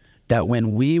 That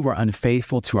when we were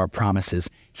unfaithful to our promises,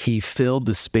 he filled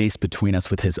the space between us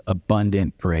with his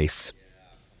abundant grace.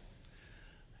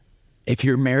 If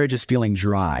your marriage is feeling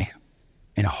dry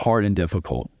and hard and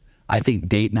difficult, I think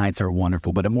date nights are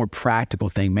wonderful, but a more practical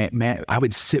thing, I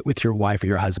would sit with your wife or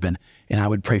your husband and I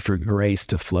would pray for grace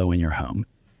to flow in your home.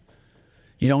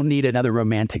 You don't need another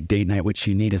romantic date night. What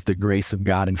you need is the grace of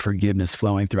God and forgiveness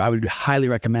flowing through. I would highly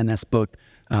recommend this book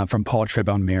from Paul Tripp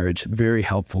on marriage. Very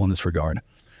helpful in this regard.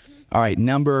 All right,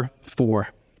 number 4.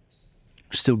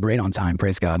 We're still great on time.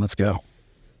 Praise God. Let's go.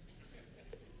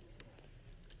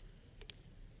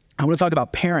 I want to talk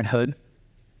about parenthood.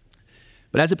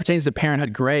 But as it pertains to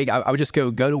parenthood, Greg, I would just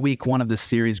go to week 1 of this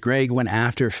series. Greg went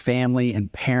after family and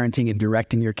parenting and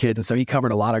directing your kids. And so he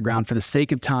covered a lot of ground. For the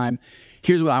sake of time,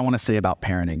 here's what I want to say about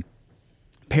parenting.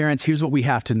 Parents, here's what we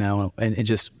have to know and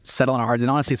just settle in our hearts.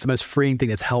 And honestly, it's the most freeing thing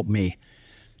that's helped me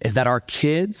is that our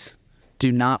kids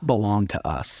do not belong to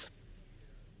us.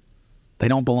 They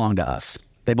don't belong to us.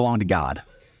 They belong to God.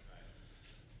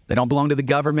 They don't belong to the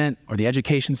government or the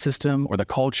education system or the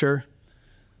culture.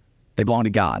 They belong to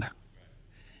God.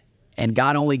 And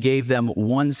God only gave them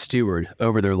one steward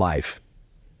over their life.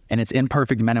 And it's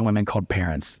imperfect men and women called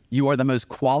parents. You are the most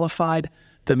qualified,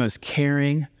 the most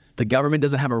caring. The government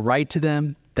doesn't have a right to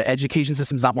them. The education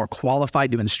system is not more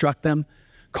qualified to instruct them.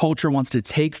 Culture wants to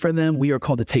take from them. We are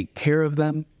called to take care of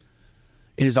them.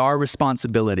 It is our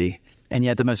responsibility. And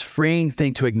yet the most freeing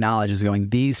thing to acknowledge is going,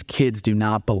 these kids do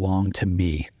not belong to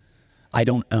me. I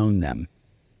don't own them.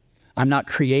 I'm not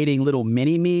creating little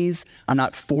mini-me's. I'm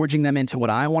not forging them into what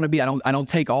I want to be. I don't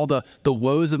take all the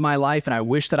woes of my life and I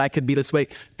wish that I could be this way.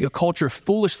 The culture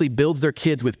foolishly builds their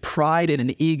kids with pride and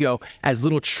an ego as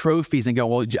little trophies and go,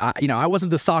 well, I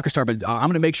wasn't the soccer star, but I'm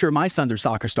going to make sure my sons are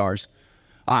soccer stars.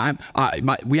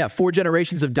 We have 4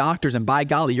 generations of doctors and by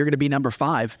golly, you're going to be number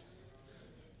 5.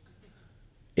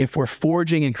 If we're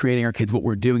forging and creating our kids, what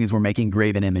we're doing is we're making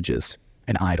graven images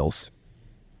and idols.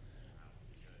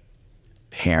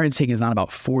 Parenting is not about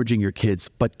forging your kids,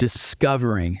 but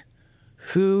discovering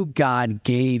who God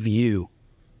gave you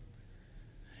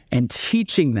and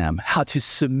teaching them how to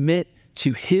submit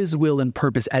to his will and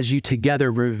purpose as you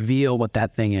together reveal what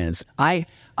that thing is. I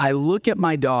look at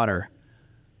my daughter.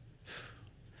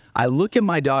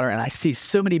 And I see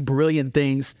so many brilliant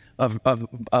things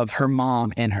of her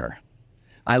mom in her.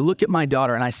 I look at my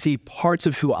daughter and I see parts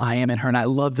of who I am in her, and I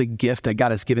love the gift that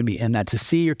God has given me in that. To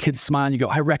see your kids smile and you go,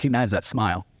 I recognize that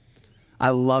smile.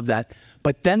 I love that.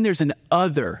 But then there's an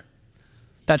other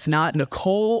that's not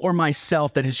Nicole or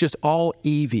myself, that is just all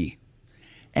Evie.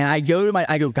 And I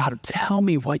go, God, tell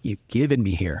me what you've given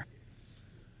me here.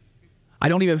 I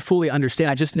don't even fully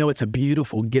understand. I just know it's a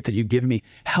beautiful gift that you've given me.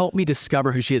 Help me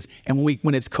discover who she is. And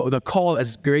when it's the call,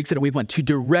 as Greg said, we want to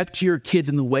direct your kids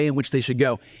in the way in which they should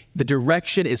go. The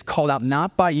direction is called out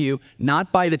not by you,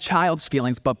 not by the child's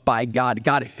feelings, but by God.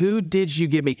 God, who did you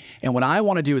give me? And what I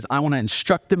want to do is I want to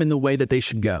instruct them in the way that they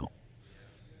should go.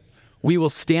 We will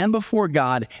stand before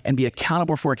God and be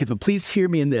accountable for our kids. But please hear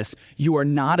me in this. You are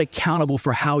not accountable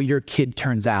for how your kid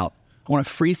turns out. I want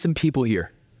to free some people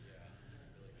here.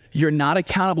 You're not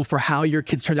accountable for how your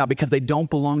kids turn out because they don't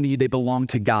belong to you. They belong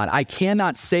to God. I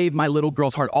cannot save my little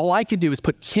girl's heart. All I can do is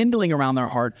put kindling around their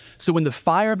heart. So when the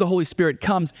fire of the Holy Spirit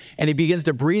comes and he begins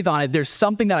to breathe on it, there's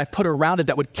something that I've put around it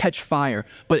that would catch fire.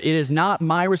 But it is not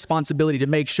my responsibility to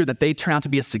make sure that they turn out to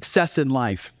be a success in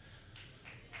life.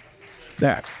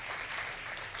 There.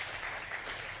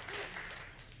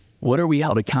 What are we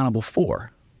held accountable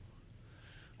for?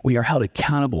 We are held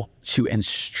accountable to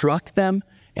instruct them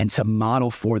and to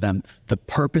model for them the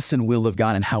purpose and will of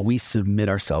God and how we submit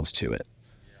ourselves to it.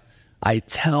 I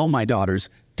tell my daughters,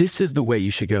 this is the way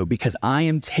you should go because I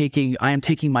am taking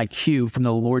my cue from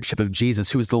the lordship of Jesus,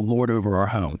 who is the Lord over our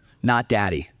home, not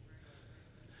daddy.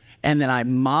 And then I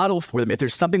model for them. If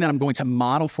there's something that I'm going to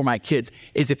model for my kids,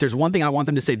 is if there's one thing I want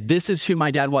them to say, this is who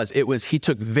my dad was. It was, he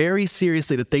took very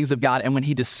seriously the things of God. And when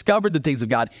he discovered the things of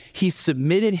God, he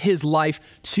submitted his life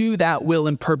to that will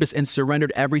and purpose and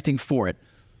surrendered everything for it.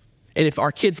 And if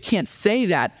our kids can't say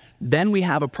that, then we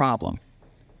have a problem.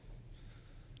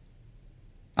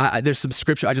 There's some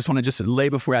scripture I just want to lay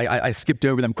before I skipped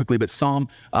over them quickly, but Psalm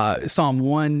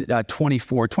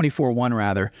 24:1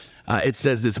 rather, it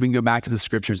says this. We can go back to the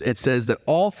scriptures. It says that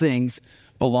all things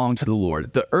belong to the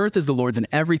Lord. The earth is the Lord's and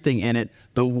everything in it,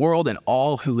 the world and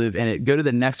all who live in it. Go to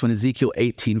the next one, Ezekiel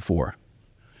 18:4.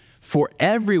 For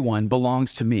everyone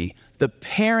belongs to me. The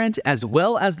parent as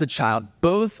well as the child,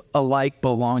 both alike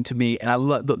belong to me. And I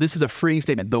love, this is a freeing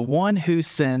statement. The one who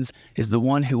sins is the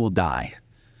one who will die.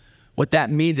 What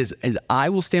that means is I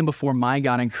will stand before my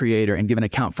God and Creator and give an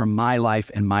account for my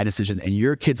life and my decisions, and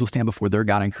your kids will stand before their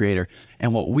God and Creator.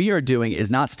 And what we are doing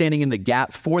is not standing in the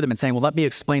gap for them and saying, well, let me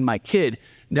explain my kid.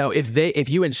 No, if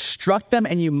you instruct them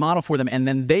and you model for them and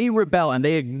then they rebel and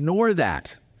they ignore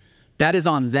that, that is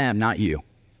on them, not you.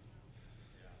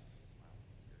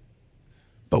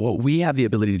 But what we have the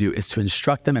ability to do is to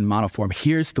instruct them and model for them.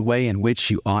 Here's the way in which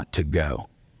you ought to go.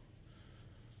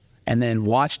 And then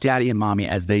watch daddy and mommy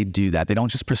as they do that. They don't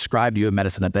just prescribe you a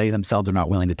medicine that they themselves are not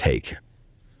willing to take.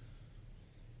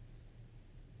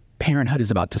 Parenthood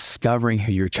is about discovering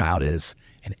who your child is.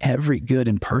 And every good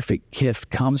and perfect gift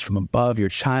comes from above. Your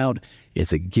child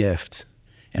is a gift.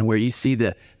 And where you see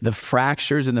the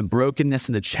fractures and the brokenness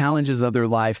and the challenges of their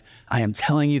life, I am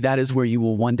telling you that is where you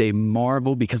will one day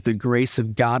marvel, because the grace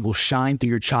of God will shine through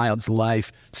your child's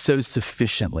life so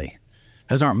sufficiently.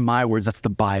 Those aren't my words, that's the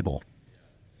Bible.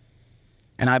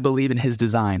 And I believe in his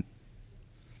design.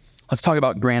 Let's talk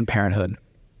about grandparenthood.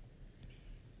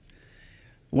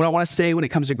 What I want to say when it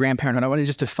comes to grandparenthood, I want to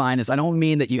just define this. I don't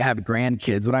mean that you have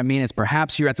grandkids. What I mean is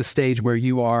perhaps you're at the stage where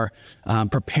you are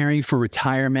preparing for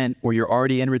retirement, or you're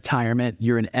already in retirement.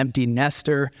 You're an empty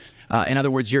nester. In other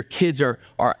words, your kids are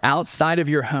outside of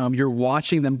your home. You're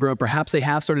watching them grow. Perhaps they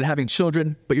have started having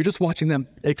children, but you're just watching them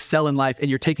excel in life, and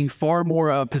you're taking far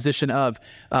more a position of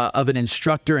an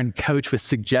instructor and coach with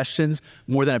suggestions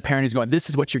more than a parent who's going, this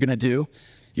is what you're going to do.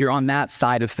 You're on that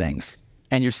side of things.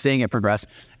 And you're seeing it progress.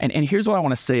 And here's what I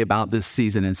want to say about this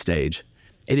season and stage.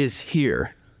 It is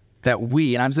here that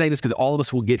we, and I'm saying this because all of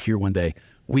us will get here one day,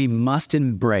 we must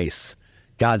embrace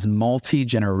God's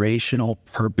multi-generational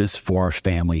purpose for our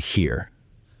family here.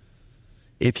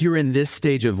 If you're in this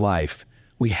stage of life,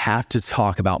 we have to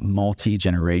talk about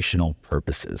multi-generational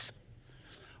purposes.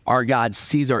 Our God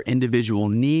sees our individual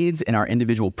needs and our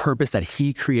individual purpose that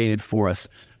he created for us,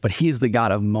 but he is the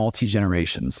God of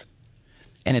multi-generations.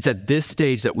 And it's at this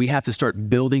stage that we have to start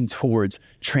building towards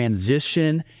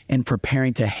transition and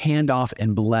preparing to hand off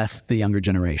and bless the younger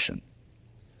generation.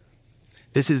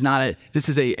 This is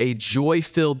a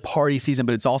joy-filled party season,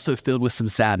 but it's also filled with some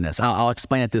sadness. I'll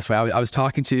explain it this way. I was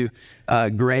talking to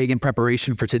Greg in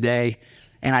preparation for today,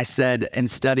 and I said, in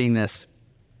studying this,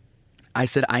 I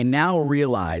said, I now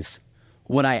realize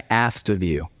what I asked of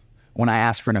you when I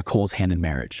asked for Nicole's hand in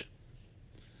marriage.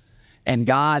 And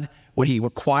God, what he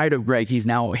required of Greg, he's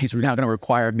now going to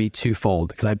require of me twofold,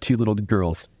 because I have two little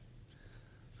girls.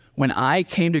 When I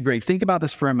came to Greg, think about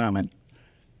this for a moment.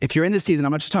 If you're in this season,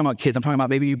 I'm not just talking about kids. I'm talking about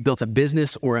maybe you built a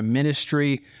business or a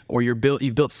ministry, or you've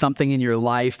built something in your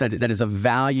life that is of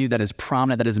value, that is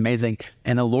prominent, that is amazing.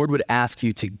 And the Lord would ask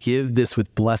you to give this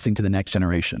with blessing to the next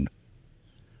generation.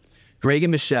 Greg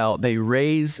and Michelle, they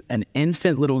raise an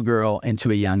infant little girl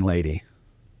into a young lady.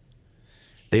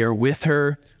 They are with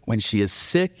her when she is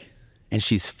sick and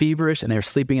she's feverish, and they're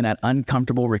sleeping in that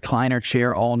uncomfortable recliner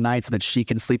chair all night so that she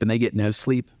can sleep and they get no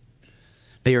sleep.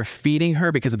 They are feeding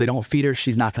her, because if they don't feed her,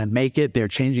 she's not going to make it. They're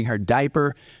changing her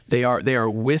diaper. They are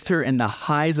with her in the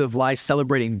highs of life,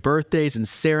 celebrating birthdays and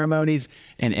ceremonies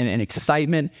and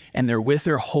excitement. And they're with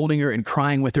her, holding her and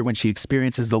crying with her when she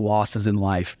experiences the losses in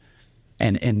life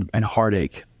and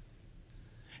heartache.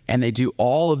 And they do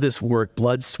all of this work,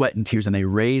 blood, sweat, and tears, and they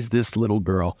raise this little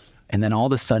girl. And then all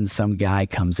of a sudden, some guy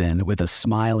comes in with a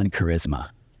smile and charisma.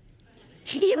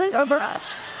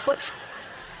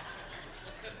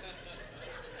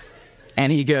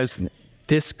 And he goes,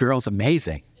 this girl's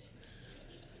amazing.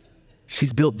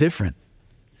 She's built different.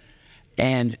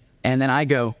 And then I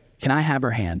go, can I have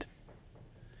her hand?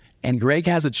 And Greg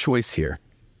has a choice here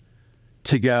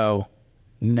to go,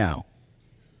 no.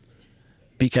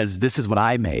 Because this is what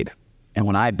I made and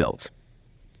what I built.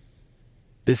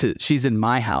 She's in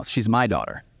my house. She's my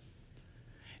daughter.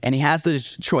 And he has the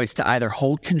choice to either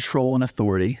hold control and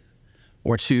authority,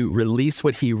 or to release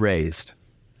what he raised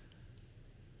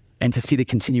and to see the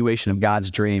continuation of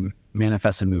God's dream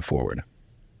manifest and move forward.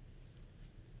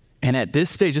 And at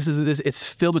this stage,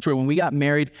 it's filled with joy. When we got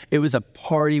married, it was a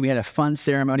party. We had a fun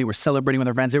ceremony. We're celebrating with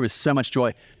our friends. There was so much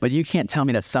joy. But you can't tell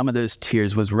me that some of those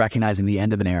tears was recognizing the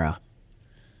end of an era.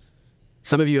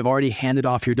 Some of you have already handed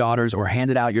off your daughters or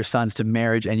handed out your sons to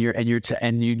marriage, and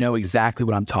you know exactly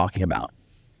what I'm talking about.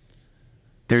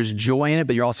 There's joy in it,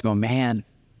 but you're also going, man,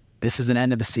 this is an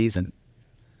end of a season.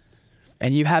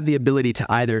 And you have the ability to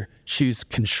either choose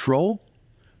control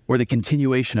or the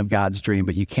continuation of God's dream,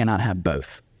 but you cannot have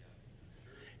both.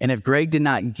 And if Greg did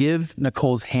not give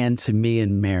Nicole's hand to me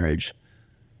in marriage,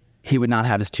 he would not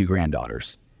have his two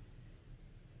granddaughters.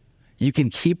 You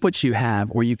can keep what you have,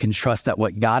 or you can trust that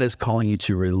what God is calling you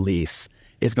to release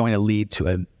is going to lead to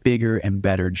a bigger and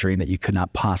better dream that you could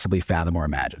not possibly fathom or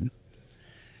imagine.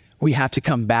 We have to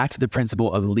come back to the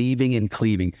principle of leaving and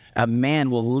cleaving. A man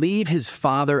will leave his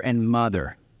father and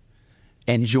mother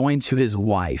and join to his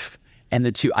wife. And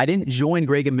the two, I didn't join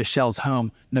Greg and Michelle's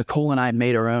home. Nicole and I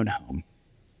made our own home.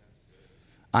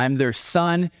 I'm their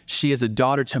son. She is a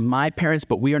daughter to my parents,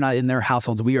 but we are not in their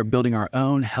households. We are building our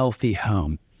own healthy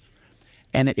home.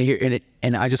 And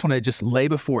I just want to just lay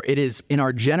before, it is in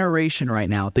our generation right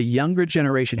now, the younger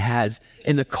generation has,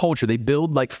 in the culture, they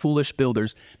build like foolish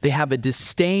builders. They have a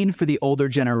disdain for the older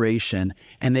generation.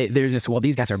 And they're just, well,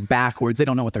 these guys are backwards. They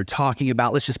don't know what they're talking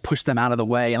about. Let's just push them out of the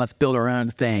way and let's build our own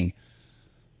thing.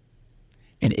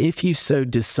 And if you sow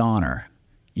dishonor,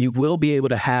 you will be able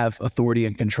to have authority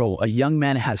and control. A young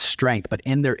man has strength, but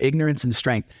in their ignorance and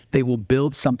strength, they will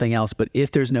build something else. But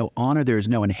if there's no honor, there is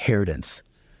no inheritance,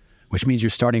 which means you're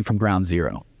starting from ground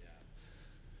zero.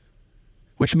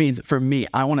 Which means for me,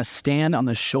 I want to stand on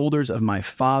the shoulders of my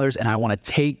fathers and I want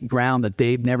to take ground that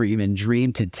they've never even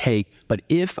dreamed to take. But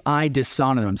if I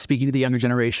dishonor them, I'm speaking to the younger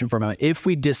generation for a moment, if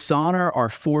we dishonor our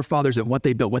forefathers and what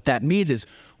they built, what that means is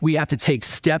we have to take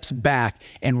steps back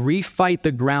and refight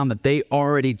the ground that they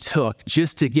already took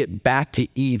just to get back to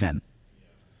even.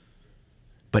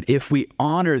 But if we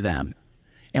honor them,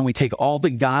 and we take all the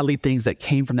godly things that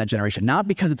came from that generation, not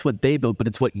because it's what they built, but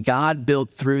it's what God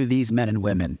built through these men and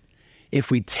women.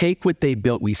 If we take what they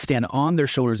built, we stand on their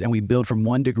shoulders and we build from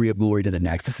one degree of glory to the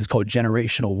next. This is called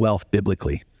generational wealth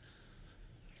biblically.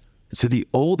 So the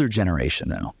older generation,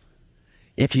 though,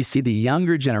 if you see the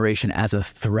younger generation as a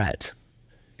threat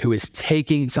who is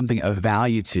taking something of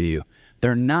value to you,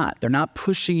 they're not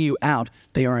pushing you out.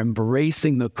 They are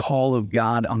embracing the call of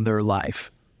God on their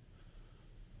life.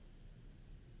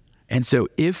 And so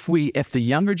if the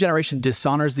younger generation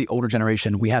dishonors the older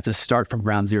generation, we have to start from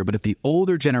ground zero. But if the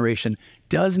older generation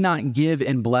does not give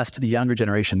and bless to the younger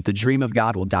generation, the dream of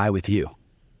God will die with you.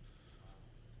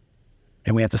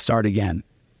 And we have to start again.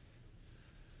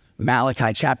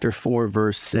 Malachi chapter 4,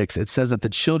 verse 6, it says that the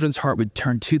children's heart would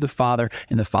turn to the father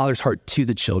and the father's heart to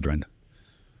the children.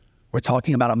 We're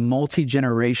talking about a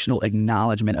multi-generational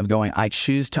acknowledgement of going, I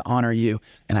choose to honor you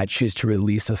and I choose to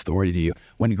release authority to you.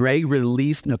 When Greg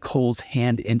released Nicole's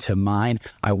hand into mine,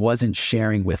 I wasn't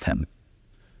sharing with him.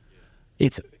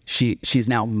 She's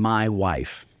now my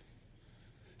wife.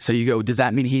 So you go, does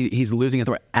that mean he's losing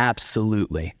authority?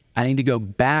 Absolutely. I need to go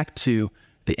back to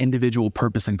the individual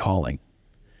purpose and calling.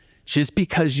 Just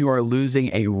because you are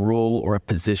losing a role or a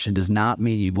position does not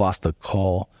mean you've lost the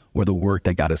call or the work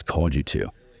that God has called you to.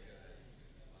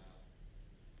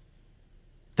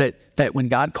 That when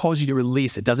God calls you to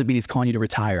release, it doesn't mean he's calling you to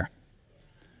retire.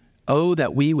 Oh,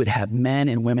 that we would have men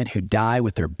and women who die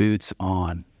with their boots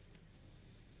on.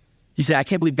 You say, I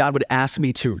can't believe God would ask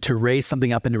me to raise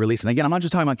something up and to release. And again, I'm not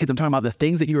just talking about kids. I'm talking about the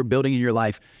things that you are building in your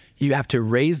life. You have to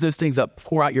raise those things up,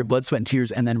 pour out your blood, sweat, and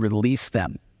tears, and then release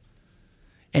them.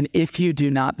 And if you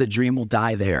do not, the dream will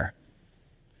die there.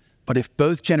 But if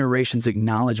both generations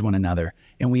acknowledge one another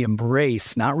and we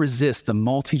embrace, not resist, the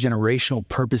multi-generational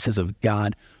purposes of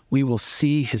God, we will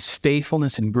see his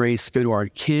faithfulness and grace go to our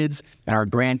kids and our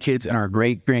grandkids and our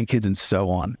great-grandkids and so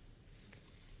on.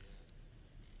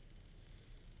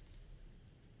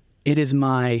 It is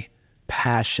my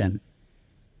passion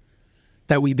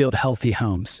that we build healthy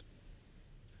homes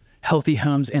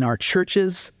in our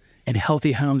churches, and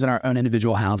healthy homes in our own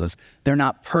individual houses. They're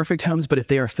not perfect homes, but if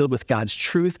they are filled with God's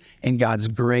truth and God's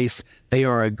grace, they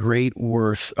are a great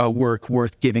work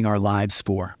worth giving our lives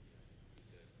for.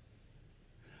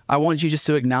 I want you just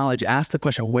to acknowledge, ask the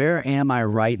question, where am I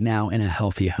right now in a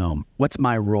healthy home? What's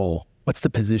my role? What's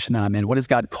the position that I'm in? What has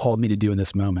God called me to do in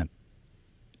this moment?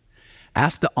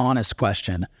 Ask the honest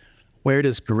question, where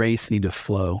does grace need to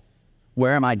flow?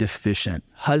 Where am I deficient?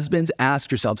 Husbands,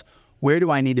 ask yourselves, where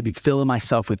do I need to be filling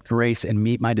myself with grace and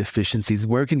meet my deficiencies?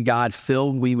 Where can God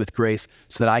fill me with grace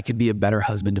so that I could be a better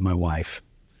husband to my wife?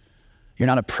 You're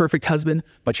not a perfect husband,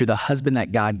 but you're the husband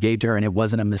that God gave to her, and it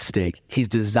wasn't a mistake. He's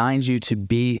designed you to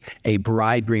be a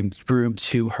bridegroom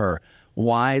to her.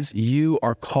 Wives, you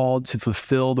are called to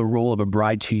fulfill the role of a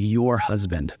bride to your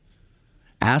husband.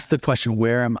 Ask the question,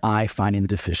 where am I finding the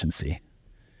deficiency?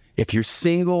 If you're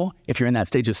single, if you're in that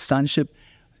stage of sonship,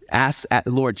 ask,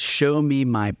 Lord, show me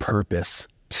my purpose.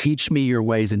 Teach me your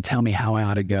ways and tell me how I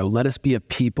ought to go. Let us be a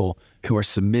people who are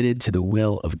submitted to the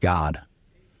will of God.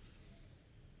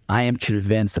 I am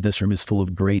convinced that this room is full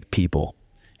of great people,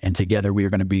 and together we are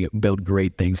going to build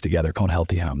great things together called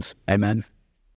healthy homes. Amen.